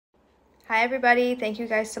Hi everybody, thank you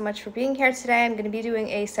guys so much for being here today. I'm going to be doing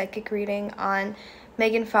a psychic reading on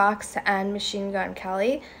Megan Fox and Machine Gun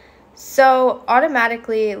Kelly. So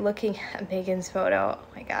automatically looking at Megan's photo,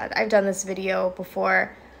 oh my god, I've done this video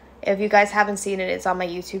before. If you guys haven't seen it, it's on my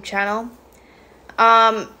YouTube channel.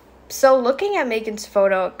 So looking at Megan's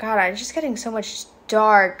photo, god, I'm just getting so much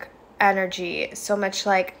dark energy, so much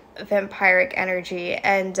like vampiric energy,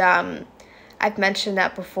 and I've mentioned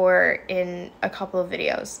that before in a couple of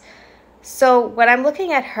videos. So when I'm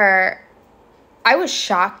looking at her, I was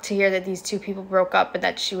shocked to hear that these two people broke up and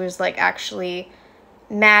that she was like actually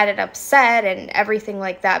mad and upset and everything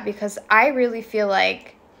like that, because I really feel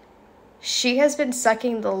like she has been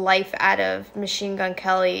sucking the life out of Machine Gun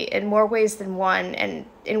Kelly in more ways than one, and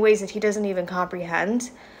in ways that he doesn't even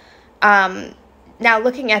comprehend. Now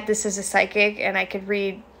looking at this as a psychic, and I could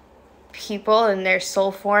read people and their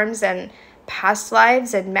soul forms and past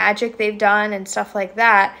lives and magic they've done and stuff like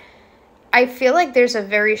that, I feel like there's a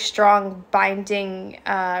very strong binding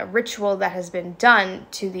ritual that has been done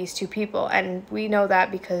to these two people. And we know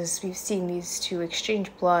that because we've seen these two exchange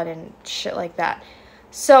blood and shit like that.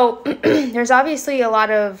 So there's obviously a lot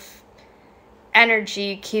of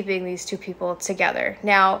energy keeping these two people together.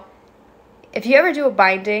 Now, if you ever do a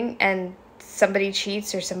binding and somebody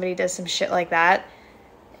cheats or somebody does some shit like that,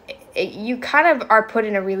 you kind of are put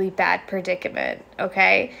in a really bad predicament,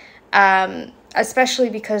 okay? Especially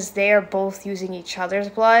because they are both using each other's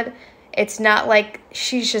blood. It's not like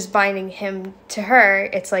she's just binding him to her.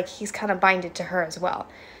 It's like he's kind of binded to her as well.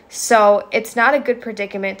 So it's not a good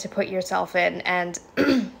predicament to put yourself in. And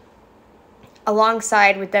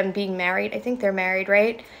alongside with them being married, I think they're married,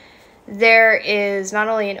 right? There is not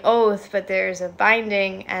only an oath, but there's a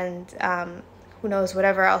binding and who knows,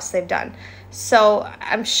 whatever else they've done. So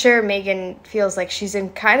I'm sure Megan feels like she's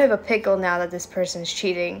in kind of a pickle now that this person's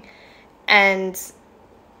cheating. And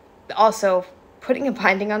also, putting a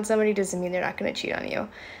binding on somebody doesn't mean they're not going to cheat on you.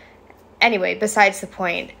 Anyway, besides the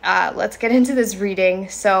point, let's get into this reading.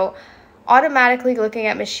 So, automatically looking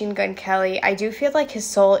at Machine Gun Kelly, I do feel like his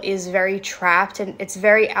soul is very trapped and it's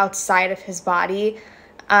very outside of his body.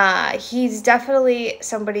 He's definitely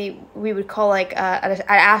somebody we would call like an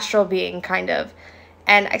astral being, kind of.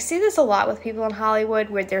 And I see this a lot with people in Hollywood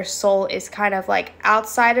where their soul is kind of like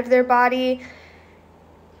outside of their body.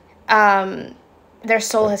 Their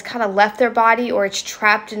soul has kind of left their body, or it's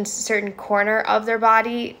trapped in a certain corner of their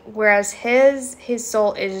body, whereas his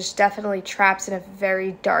soul is definitely trapped in a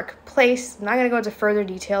very dark place. I'm not going to go into further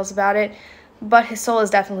details about it, but his soul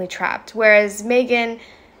is definitely trapped. Whereas Megan,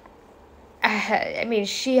 I mean,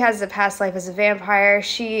 she has a past life as a vampire.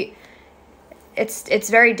 It's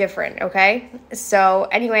very different, okay? So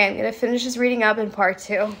anyway, I'm going to finish this reading up in part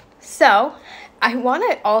 2. So I want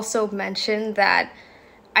to also mention that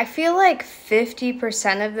I feel like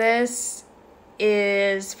 50% of this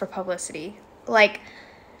is for publicity. Like,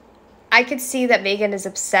 I could see that Megan is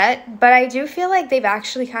upset, but I do feel like they've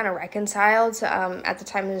actually kind of reconciled at the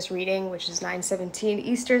time of this reading, which is 9:17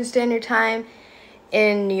 Eastern Standard Time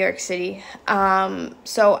in New York City.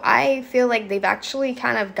 So I feel like they've actually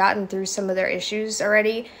kind of gotten through some of their issues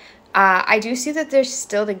already. I do see that they're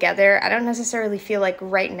still together. I don't necessarily feel like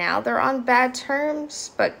right now they're on bad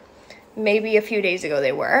terms, but maybe a few days ago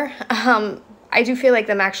they were. I do feel like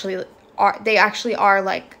they actually are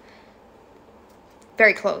like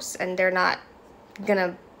very close, and they're not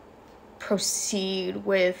gonna proceed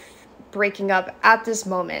with breaking up at this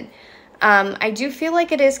moment. I do feel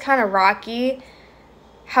like it is kind of rocky.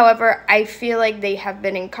 However, I feel like they have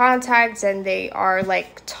been in contact and they are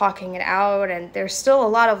like talking it out, and there's still a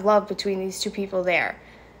lot of love between these two people there,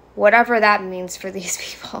 whatever that means for these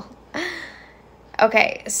people.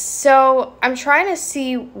 Okay, so I'm trying to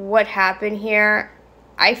see what happened here.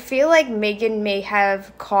 I feel like Megan may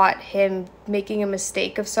have caught him making a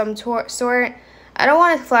mistake of some sort. I don't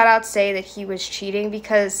want to flat out say that he was cheating,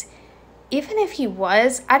 because even if he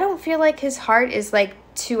was, I don't feel like his heart is like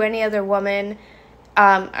to any other woman.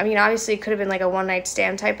 I mean, obviously it could have been like a one-night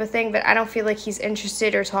stand type of thing, but I don't feel like he's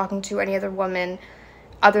interested or talking to any other woman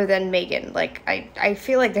other than Megan. Like, I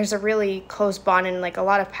feel like there's a really close bond and like a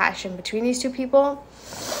lot of passion between these two people.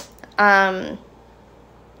 I'm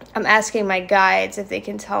asking my guides if they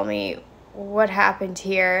can tell me what happened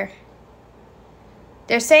here.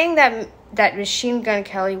 They're saying that Machine Gun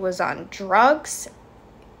Kelly was on drugs.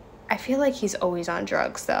 I feel like he's always on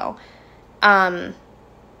drugs though.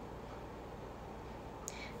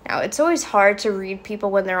 Now, it's always hard to read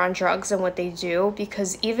people when they're on drugs and what they do,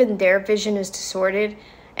 because even their vision is distorted,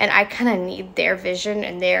 and I kind of need their vision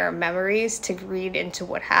and their memories to read into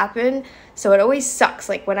what happened. So it always sucks.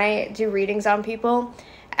 Like, when I do readings on people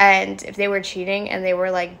and if they were cheating and they were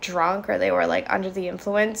like drunk or they were like under the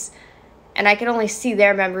influence, and I can only see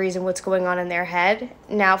their memories and what's going on in their head.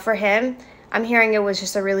 Now for him, I'm hearing it was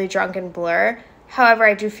just a really drunken blur. However,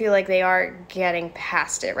 I do feel like they are getting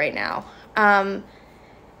past it right now.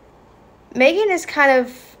 Megan is kind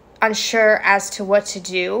of unsure as to what to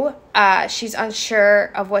do. She's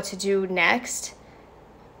unsure of what to do next.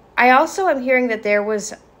 I also am hearing that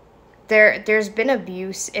there's been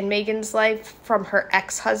abuse in Megan's life from her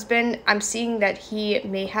ex-husband. I'm seeing that he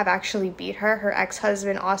may have actually beat her. Her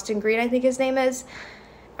ex-husband, Austin Green, I think his name is.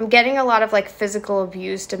 I'm getting a lot of like physical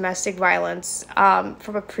abuse, domestic violence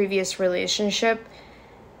from a previous relationship.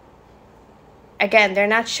 Again, they're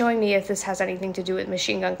not showing me if this has anything to do with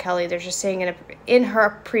Machine Gun Kelly. They're just saying in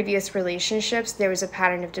her previous relationships, there was a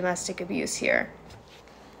pattern of domestic abuse here.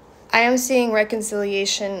 I am seeing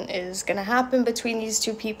reconciliation is going to happen between these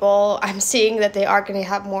two people. I'm seeing that they are going to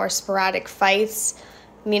have more sporadic fights,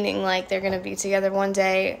 meaning like they're going to be together one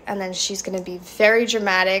day and then she's going to be very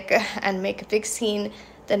dramatic and make a big scene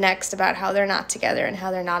the next about how they're not together and how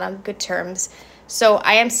they're not on good terms. So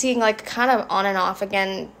I am seeing like kind of on and off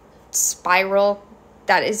again spiral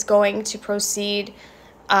that is going to proceed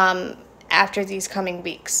after these coming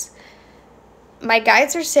weeks. My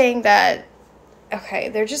guides are saying that, okay,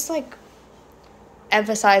 they're just like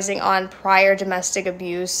emphasizing on prior domestic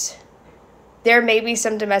abuse. There may be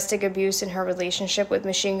some domestic abuse in her relationship with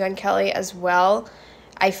Machine Gun Kelly as well.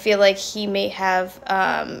 I feel like he may have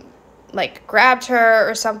like grabbed her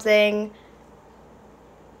or something.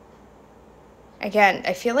 Again,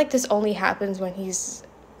 I feel like this only happens when he's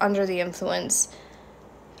under the influence.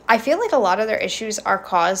 I feel like a lot of their issues are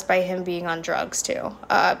caused by him being on drugs too,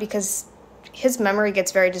 because his memory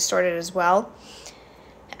gets very distorted as well.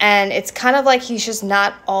 And it's kind of like he's just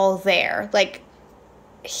not all there. Like,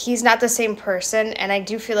 he's not the same person. And I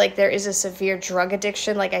do feel like there is a severe drug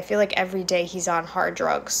addiction. Like, I feel like every day he's on hard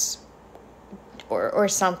drugs or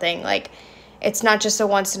something. Like, it's not just a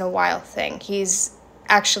once in a while thing. He's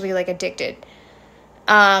actually, like, addicted.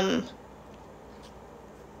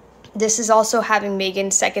 This is also having Megan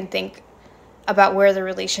second think about where the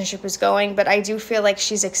relationship is going. But I do feel like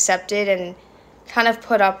she's accepted and kind of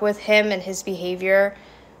put up with him and his behavior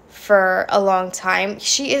for a long time.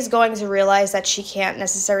 She is going to realize that she can't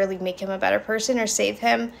necessarily make him a better person or save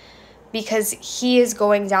him, because he is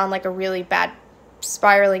going down like a really bad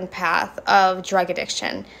spiraling path of drug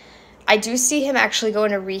addiction. I do see him actually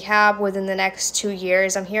going to rehab within the next 2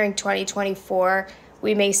 years. I'm hearing 2024.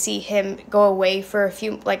 We may see him go away for a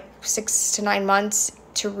few, like 6 to 9 months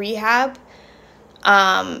to rehab.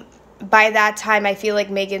 By that time, I feel like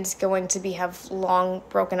Megan's going to have long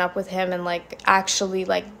broken up with him and like actually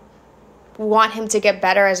like want him to get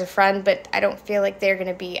better as a friend, but I don't feel like they're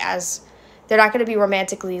not going to be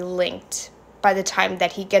romantically linked by the time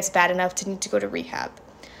that he gets bad enough to need to go to rehab.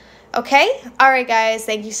 Okay? Alright guys,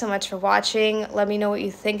 thank you so much for watching. Let me know what you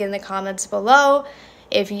think in the comments below.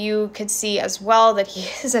 If you could see as well that he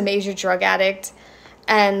is a major drug addict.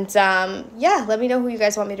 And yeah, let me know who you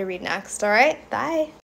guys want me to read next. Alright? Bye!